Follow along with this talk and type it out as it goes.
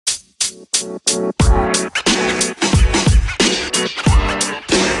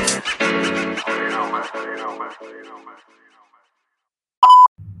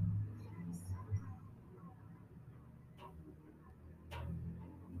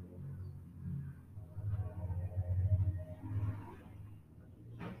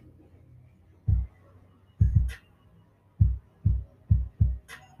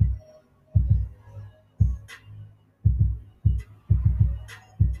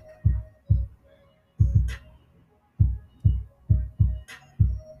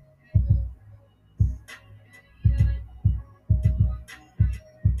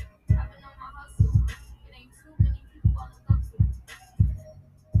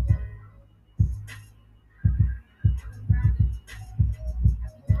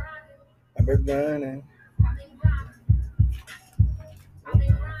I've been grinding.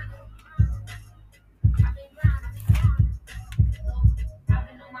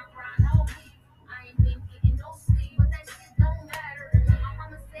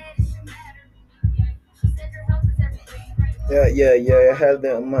 Yeah, yeah, yeah. Health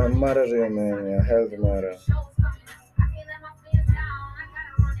matter, man. Yeah, health matter.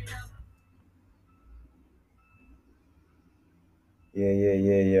 Yeah, yeah,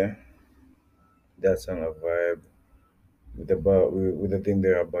 yeah, yeah. That's on a vibe with the thing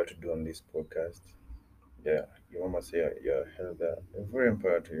they're about to do on this podcast. Yeah, you mama say your health very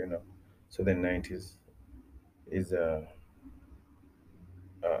important. So the '90s is a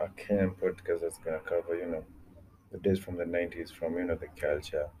Kenyan podcast that's gonna cover the days from the '90s, from the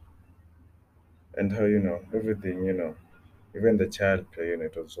culture and how everything even the child play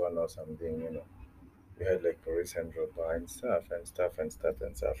it was one or something. We had like police and robber and stuff and stuff and stuff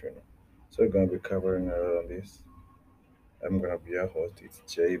and stuff. So we're gonna be covering a lot on this. I'm gonna be your host. It's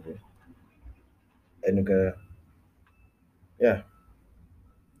JB, and we're gonna yeah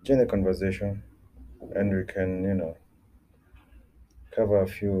join the conversation, and we can cover a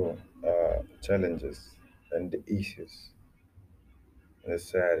few challenges and the issues in the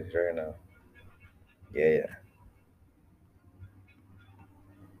society right now. Yeah, yeah.